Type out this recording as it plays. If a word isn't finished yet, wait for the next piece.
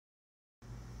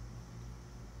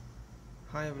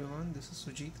Hi everyone, this is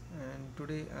Sujit and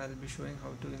today I'll be showing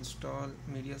how to install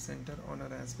Media Center on a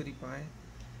Raspberry Pi.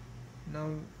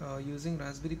 Now using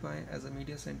Raspberry Pi as a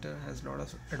media center has a lot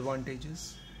of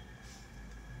advantages.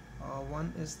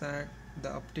 One is that the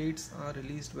updates are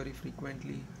released very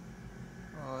frequently.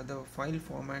 The file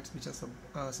formats which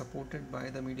are supported by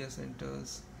the media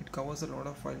centers, it covers a lot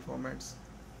of file formats,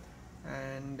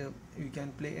 and you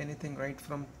can play anything right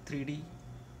from 3D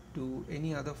to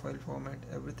any other file format.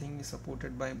 Everything is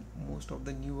supported by most of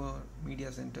the newer media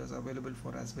centers available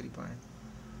for Raspberry Pi.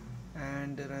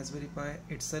 And Raspberry Pi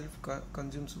itself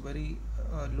consumes very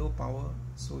low power,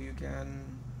 so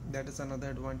that is another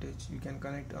advantage. You can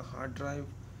connect a hard drive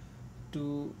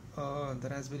to the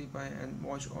Raspberry Pi and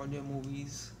watch all your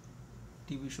movies,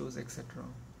 TV shows, etc.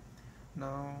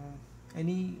 Now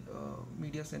any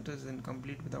media center is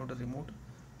incomplete without a remote,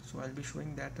 so I'll be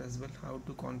showing that as well, how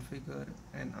to configure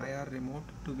an IR remote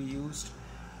to be used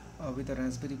with a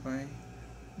Raspberry Pi.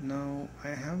 Now I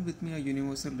have with me a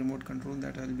universal remote control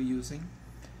that I'll be using.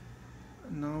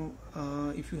 Now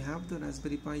if you have the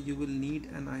Raspberry Pi, you will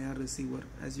need an IR receiver.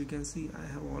 As you can see, I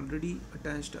have already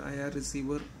attached IR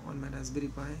receiver on my Raspberry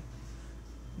Pi.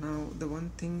 Now the one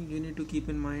thing you need to keep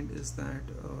in mind is that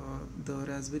the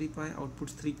Raspberry Pi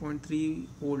outputs 3.3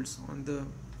 volts on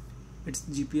its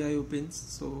GPIO pins,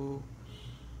 so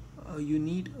you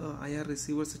need a IR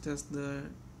receiver such as the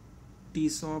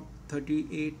TSOP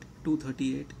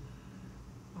 38238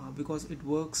 because it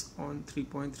works on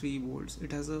 3.3 volts.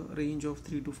 It has a range of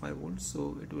 3 to 5 volts,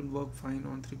 so it will work fine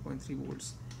on 3.3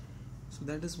 volts. So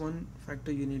that is one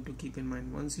factor you need to keep in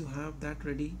mind. Once you have that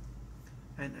ready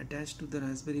and attached to the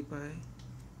Raspberry Pi,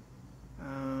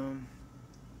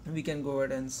 we can go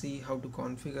ahead and see how to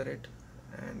configure it.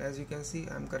 And as you can see,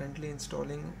 I'm currently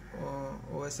installing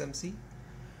OSMC.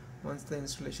 Once the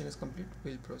installation is complete,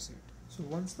 we'll proceed. So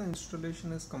once the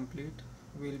installation is complete,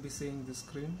 we'll be seeing this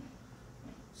screen.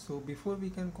 So before we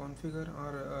can configure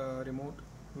our remote,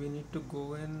 we need to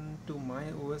go into my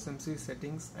OSMC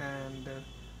settings and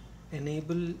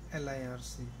enable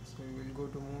LIRC. So we will go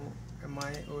to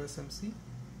my OSMC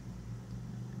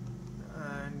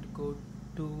and go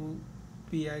to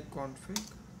PI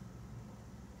config.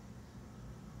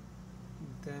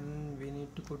 Then we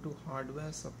need to go to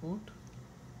hardware support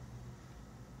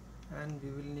and we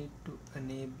will need to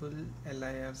enable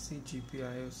LIRC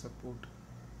GPIO support.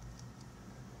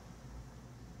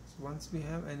 So once we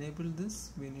have enabled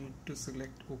this, we need to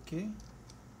select OK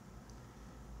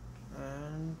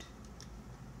and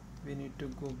we need to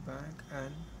go back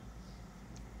and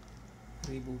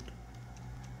reboot.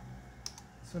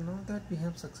 So now that we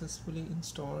have successfully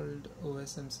installed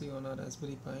OSMC on our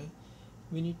Raspberry Pi,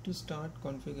 we need to start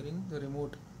configuring the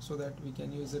remote so that we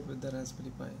can use it with the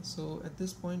Raspberry Pi. So at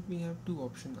this point we have two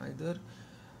options. Either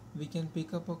we can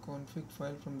pick up a config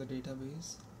file from the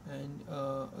database and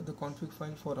the config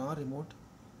file for our remote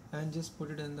and just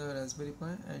put it in the Raspberry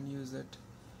Pi and use it.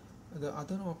 The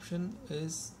other option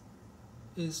is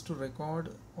to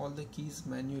record all the keys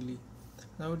manually.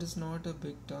 Now it is not a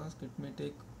big task, it may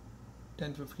take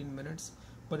 10-15 minutes,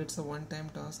 but it's a one-time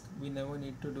task. We never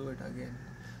need to do it again.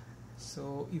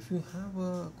 So if you have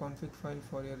a config file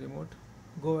for your remote,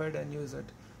 go ahead and use it.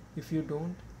 If you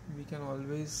don't, we can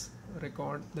always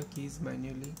record the keys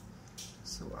manually.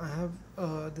 So I have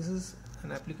this is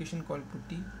an application called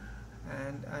Putty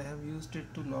and I have used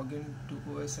it to log in to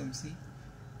OSMC.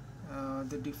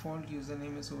 The default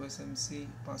username is OSMC,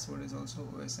 password is also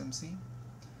OSMC.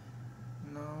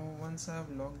 Now once I have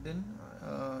logged in,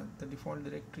 the default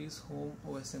directory is home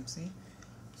OSMC.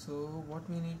 So what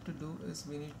we need to do is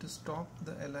we need to stop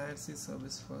the LIRC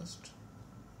service first.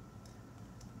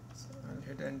 So I'll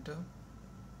hit enter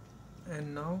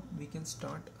and now we can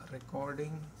start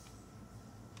recording.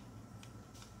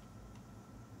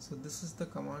 So this is the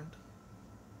command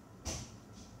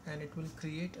and it will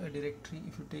create a directory.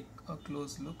 If you take a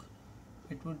close look,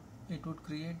 it would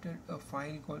create a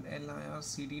file called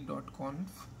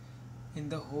lircd.conf in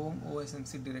the home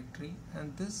OSMC directory,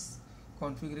 and this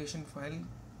configuration file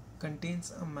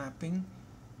contains a mapping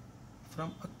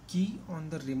from a key on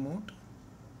the remote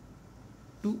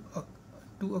to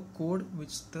a code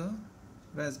which the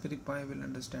Raspberry Pi will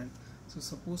understand. So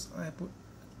suppose I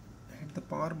hit the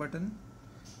power button,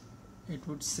 it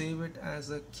would save it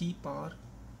as a key power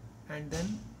and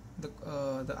then the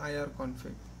IR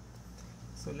config.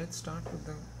 So let's start with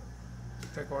the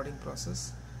recording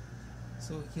process.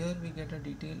 So here we get a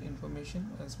detailed information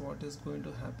as what is going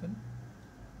to happen,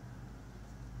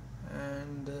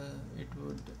 and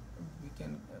we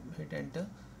can hit enter.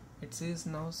 It says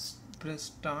now press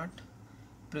start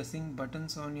pressing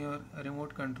buttons on your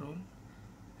remote control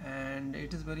and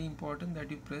it is very important that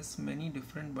you press many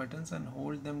different buttons and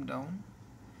hold them down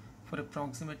for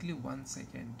approximately 1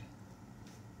 second.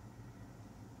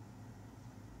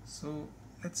 So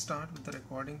let's start with the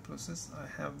recording process.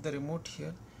 I have the remote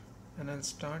here and I'll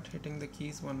start hitting the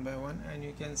keys one by one, and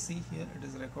you can see here it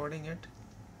is recording it.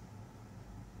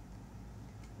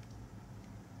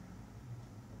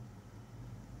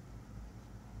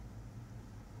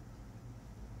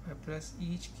 I press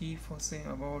each key for say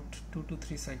about 2 to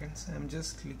 3 seconds. I'm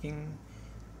just clicking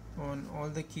on all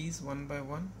the keys one by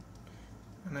one,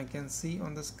 and I can see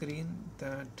on the screen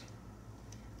that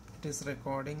it is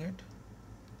recording it.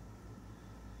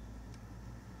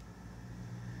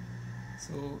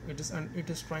 So it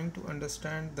is trying to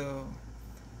understand the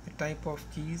type of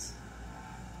keys.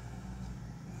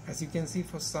 As you can see,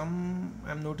 for some,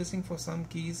 I'm noticing for some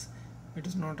keys it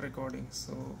is not recording.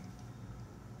 So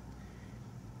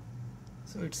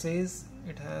it says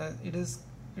it is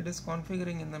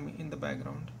configuring in the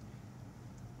background.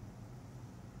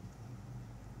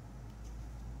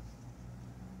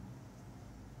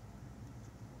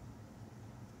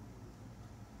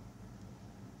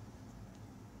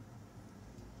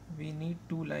 We need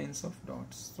 2 lines of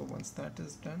dots, so once that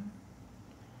is done,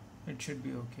 it should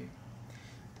be okay.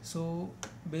 So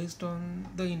based on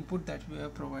the input that we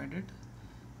have provided,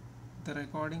 the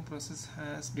recording process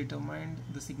has determined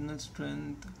the signal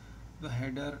strength, the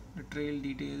header, the trail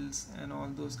details, and all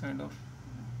those kind of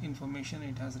information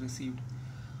it has received.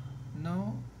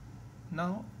 Now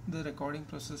the recording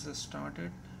process has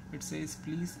started. It says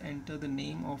please enter the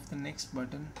name of the next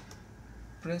button,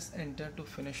 press enter to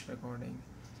finish recording.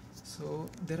 So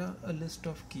there are a list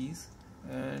of keys,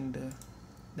 and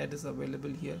that is available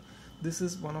here. This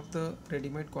is one of the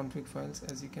ready-made config files.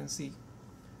 As you can see,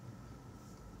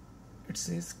 it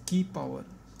says key power.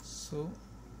 So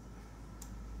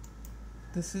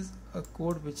this is a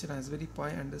code which Raspberry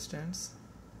Pi understands.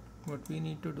 What we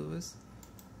need to do is,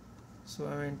 so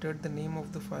I've entered the name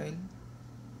of the file,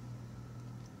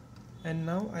 and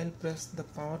now I'll press the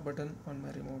power button on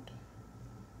my remote.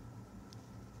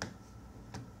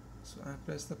 So I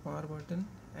press the power button,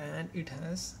 and it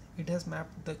has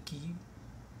mapped the key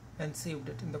and saved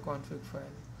it in the config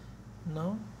file.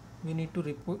 Now we need to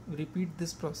repeat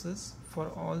this process for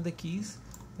all the keys.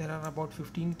 There are about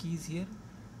 15 keys here.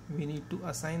 We need to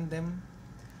assign them.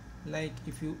 Like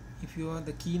if you are,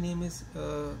 the key name is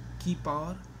key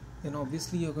power, then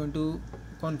obviously you're going to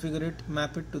configure it,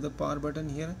 map it to the power button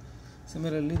here.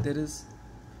 Similarly, there is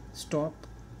stop,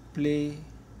 play,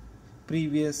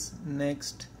 previous,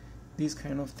 next, these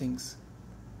kind of things.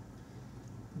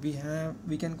 We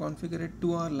can configure it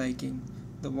to our liking.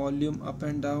 The volume up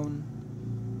and down,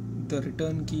 the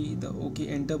return key, the OK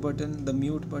enter button, the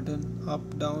mute button,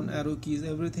 up down arrow keys,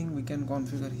 everything we can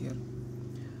configure here.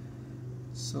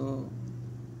 So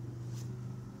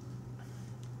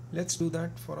let's do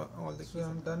that for all the keys. So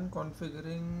I'm done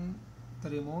configuring the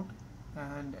remote,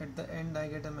 and at the end I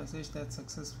get a message that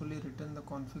successfully written the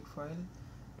config file.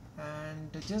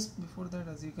 And just before that,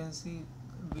 as you can see,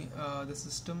 the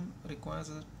system requires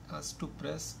us to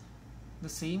press the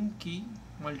same key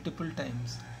multiple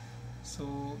times.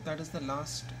 So that is the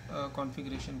last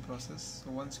configuration process.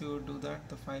 So once you do that,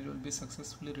 the file will be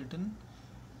successfully written,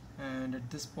 and at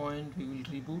this point we will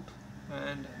reboot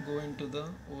and go into the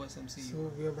OSMC UI.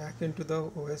 So we are back into the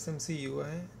OSMC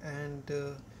UI, and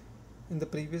in the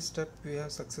previous step we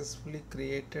have successfully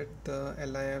created the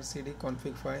lircd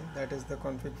config file, that is the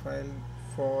config file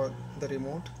for the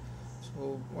remote.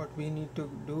 So what we need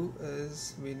to do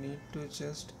is we need to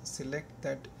just select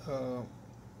that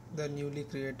the newly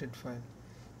created file.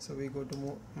 So we go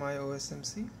to my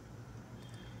OSMC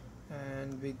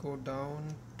and we go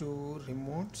down to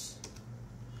remotes,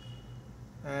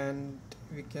 and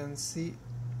we can see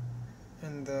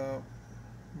in the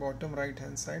bottom right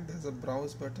hand side there's a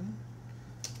browse button.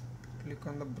 Click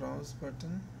on the browse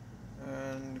button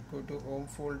and go to home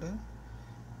folder,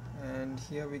 and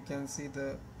here we can see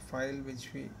the file which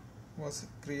was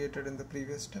created in the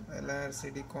previous step,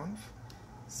 lircd.conf.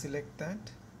 Select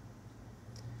that.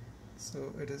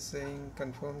 So it is saying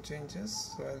confirm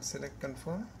changes, so I'll select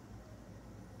confirm.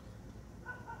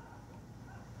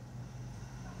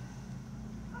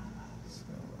 So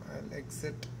I'll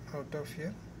exit out of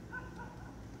here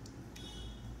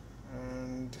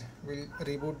and we'll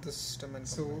reboot the system. And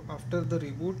so after the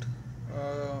reboot,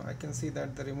 I can see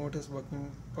that the remote is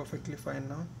working perfectly fine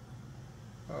now.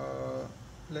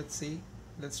 Let's see,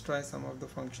 let's try some of the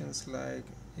functions. Like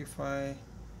if I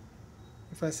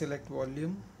select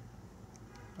volume,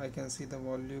 I can see the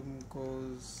volume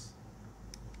goes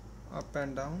up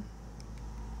and down.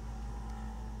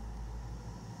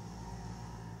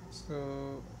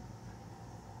 So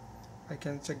I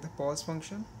can check the pause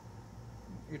function.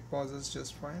 It pauses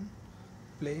just fine.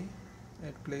 Play,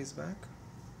 it plays back.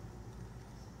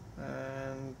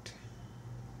 And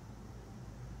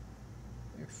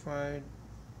if I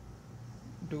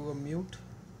do a mute,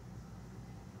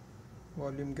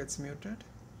 volume gets muted.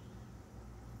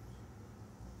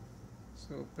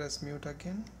 So press mute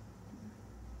again,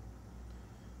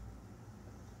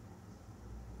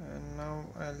 and now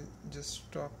I'll just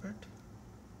stop it,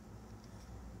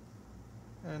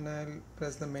 and I'll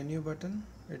press the menu button.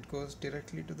 It goes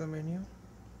directly to the menu.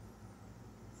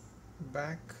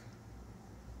 Back,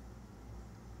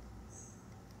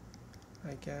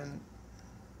 I can,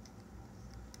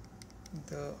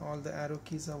 all the arrow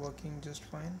keys are working just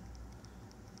fine.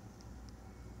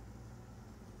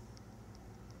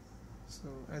 So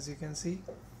as you can see,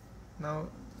 now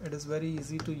it is very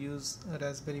easy to use a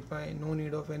Raspberry Pi. No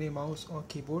need of any mouse or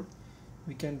keyboard.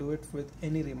 We can do it with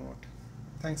any remote.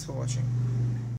 Thanks for watching.